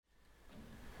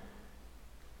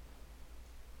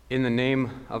In the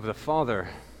name of the Father,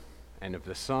 and of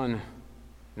the Son,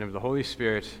 and of the Holy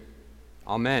Spirit,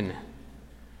 Amen.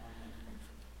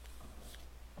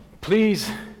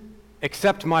 Please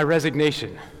accept my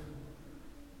resignation.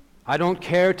 I don't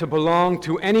care to belong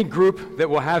to any group that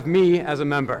will have me as a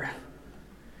member.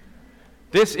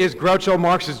 This is Groucho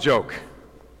Marx's joke.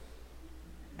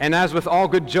 And as with all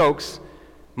good jokes,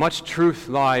 much truth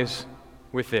lies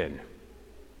within.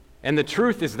 And the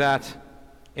truth is that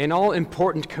in all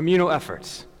important communal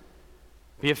efforts,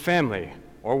 be it family,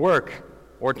 or work,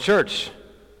 or church,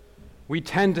 we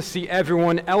tend to see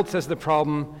everyone else as the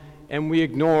problem, and we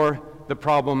ignore the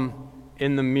problem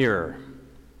in the mirror.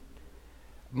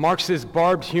 Marx's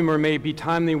barbed humor may be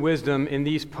timely wisdom in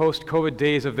these post-COVID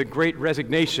days of the Great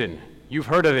Resignation. You've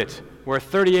heard of it, where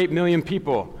 38 million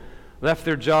people left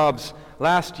their jobs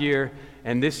last year,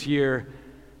 and this year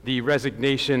the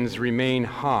resignations remain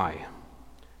high.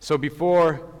 So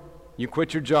before you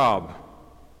quit your job,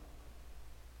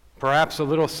 perhaps a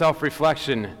little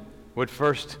self-reflection would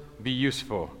first be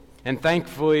useful. And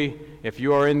thankfully, if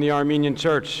you are in the Armenian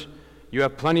Church, you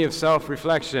have plenty of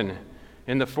self-reflection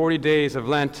in the 40 days of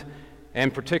Lent,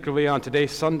 and particularly on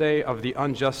today's Sunday of the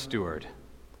Unjust Steward,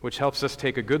 which helps us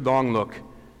take a good long look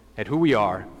at who we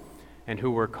are and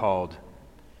who we're called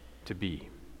to be.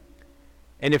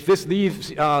 And if this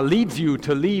leads you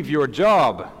to leave your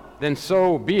job, then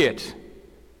so be it.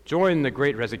 Join the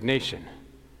Great Resignation.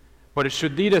 But it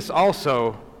should lead us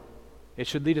also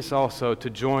to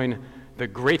join the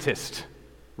greatest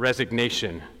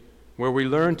resignation, where we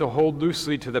learn to hold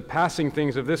loosely to the passing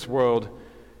things of this world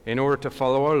in order to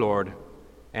follow our Lord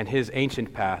and his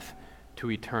ancient path to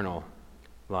eternal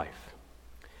life.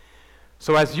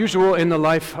 So as usual in the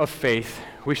life of faith,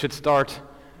 we should start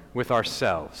with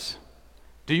ourselves.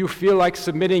 Do you feel like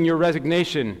submitting your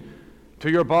resignation to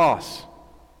your boss,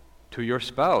 to your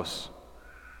spouse,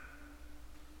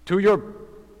 to your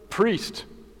priest,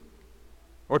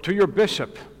 or to your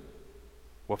bishop?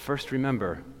 Well, first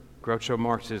remember Groucho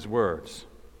Marx's words.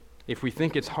 If we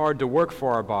think it's hard to work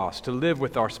for our boss, to live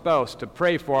with our spouse, to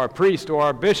pray for our priest or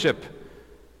our bishop,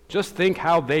 just think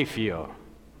how they feel.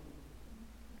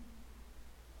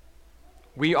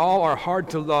 We all are hard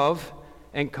to love,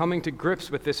 and coming to grips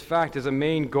with this fact is a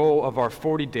main goal of our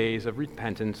 40 days of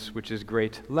repentance, which is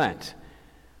Great Lent.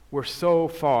 We're so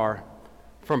far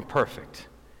from perfect.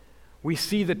 We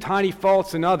see the tiny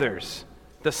faults in others,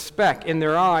 the speck in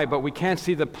their eye, but we can't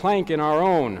see the plank in our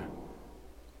own.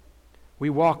 We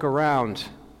walk around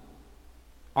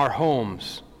our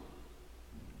homes,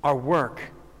 our work,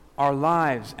 our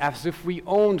lives as if we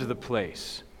owned the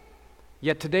place.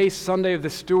 Yet today's Sunday of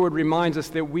the Steward reminds us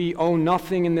that we own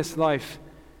nothing in this life,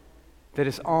 that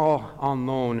is all on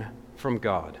loan from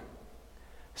God.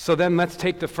 So then let's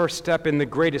take the first step in the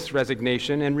greatest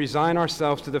resignation and resign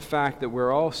ourselves to the fact that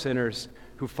we're all sinners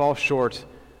who fall short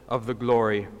of the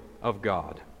glory of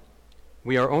God.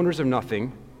 We are owners of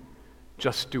nothing,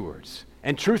 just stewards.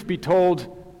 And truth be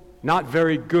told, not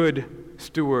very good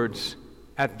stewards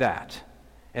at that.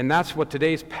 And that's what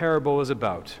today's parable is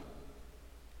about.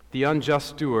 The unjust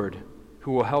steward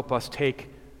who will help us take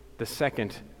the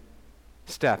second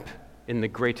step in the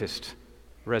greatest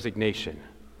resignation.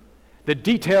 The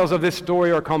details of this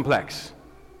story are complex.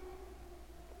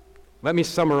 Let me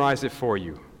summarize it for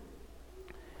you.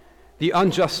 The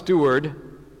unjust steward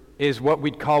is what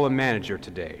we'd call a manager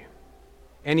today.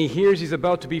 And he hears he's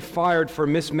about to be fired for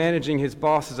mismanaging his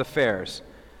boss's affairs.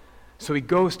 So he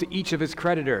goes to each of his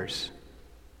creditors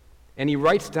and he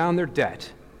writes down their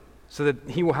debt so that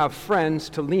he will have friends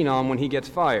to lean on when he gets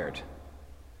fired.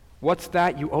 What's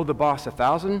that? You owe the boss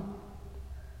 1,000?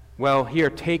 Well, here,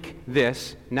 take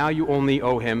this. Now you only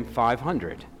owe him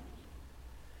 500.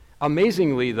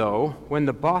 Amazingly, though, when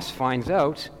the boss finds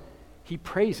out, he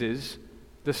praises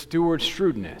the steward's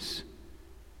shrewdness.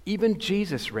 Even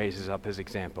Jesus raises up his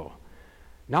example.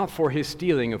 Not for his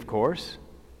stealing, of course,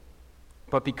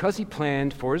 but because he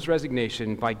planned for his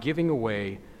resignation by giving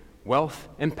away wealth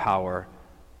and power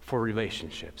for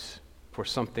relationships, for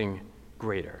something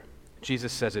greater.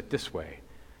 Jesus says it this way: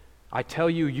 I tell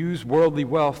you, use worldly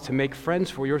wealth to make friends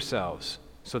for yourselves,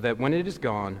 so that when it is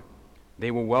gone,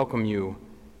 they will welcome you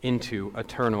into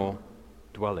eternal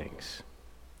dwellings.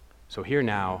 So here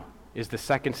now is the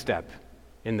second step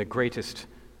in the greatest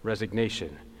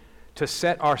resignation: to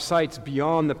set our sights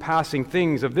beyond the passing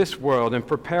things of this world and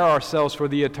prepare ourselves for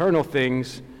the eternal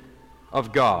things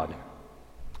of God.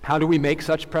 How do we make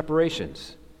such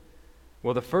preparations?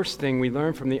 Well, the first thing we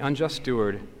learn from the unjust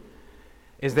steward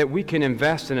is that we can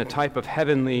invest in a type of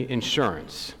heavenly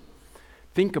insurance.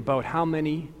 Think about how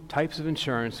many types of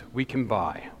insurance we can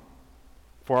buy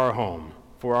for our home,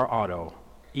 for our auto,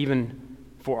 even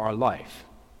for our life.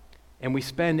 And we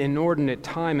spend inordinate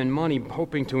time and money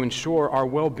hoping to ensure our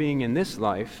well-being in this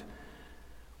life.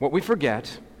 What we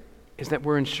forget is that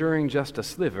we're ensuring just a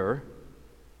sliver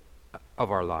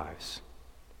of our lives,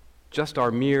 just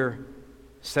our mere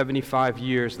 75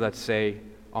 years, let's say,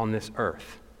 on this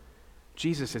earth.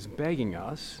 Jesus is begging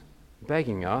us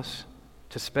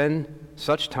to spend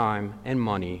such time and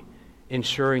money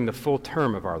ensuring the full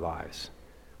term of our lives,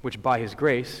 which by his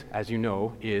grace, as you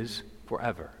know, is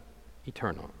forever,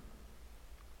 eternal.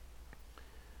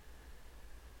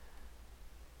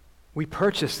 We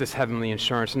purchase this heavenly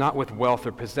insurance not with wealth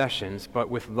or possessions, but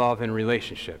with love and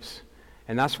relationships.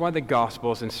 And that's why the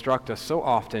Gospels instruct us so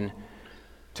often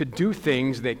to do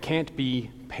things that can't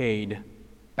be paid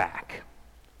back.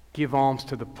 Give alms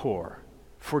to the poor,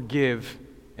 forgive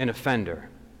an offender,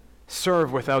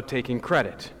 serve without taking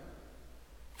credit.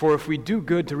 For if we do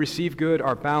good to receive good,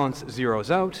 our balance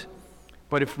zeroes out.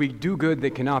 But if we do good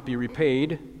that cannot be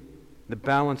repaid, the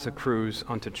balance accrues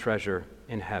unto treasure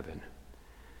in heaven.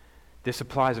 This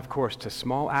applies, of course, to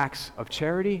small acts of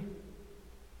charity,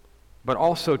 but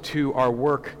also to our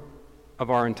work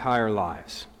of our entire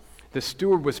lives. The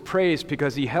steward was praised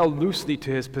because he held loosely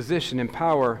to his position and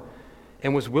power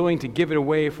and was willing to give it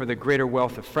away for the greater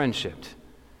wealth of friendship.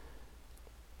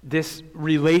 This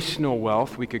relational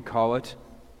wealth, we could call it,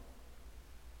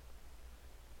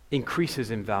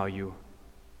 increases in value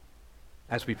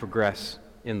as we progress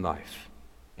in life,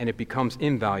 and it becomes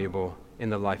invaluable in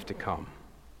the life to come.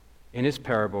 In his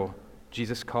parable,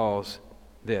 Jesus calls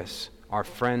this our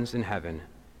friends in heaven,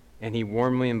 and he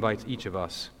warmly invites each of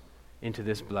us into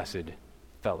this blessed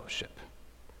fellowship.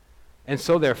 And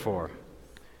so, therefore,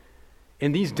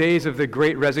 in these days of the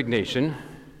great resignation,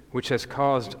 which has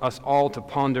caused us all to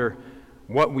ponder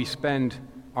what we spend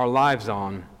our lives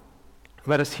on,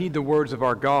 let us heed the words of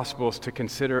our Gospels to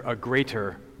consider a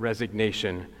greater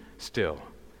resignation still.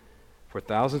 For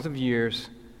thousands of years,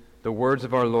 the words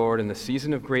of our Lord in the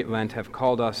season of Great Lent have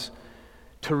called us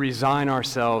to resign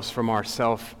ourselves from our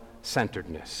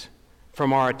self-centeredness,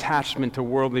 from our attachment to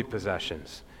worldly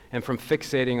possessions, and from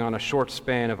fixating on a short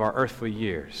span of our earthly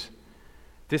years.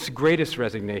 This greatest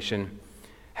resignation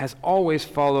has always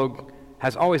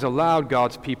allowed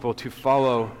God's people to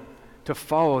follow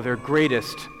their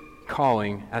greatest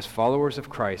calling as followers of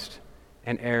Christ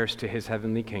and heirs to his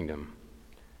heavenly kingdom.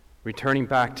 Returning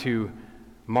back to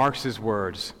Marx's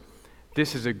words,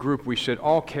 this is a group we should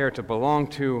all care to belong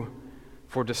to,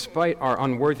 for despite our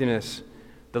unworthiness,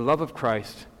 the love of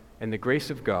Christ and the grace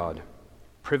of God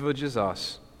privileges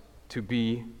us to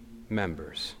be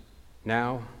members,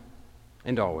 now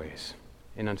and always,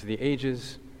 and unto the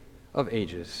ages of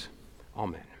ages.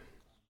 Amen.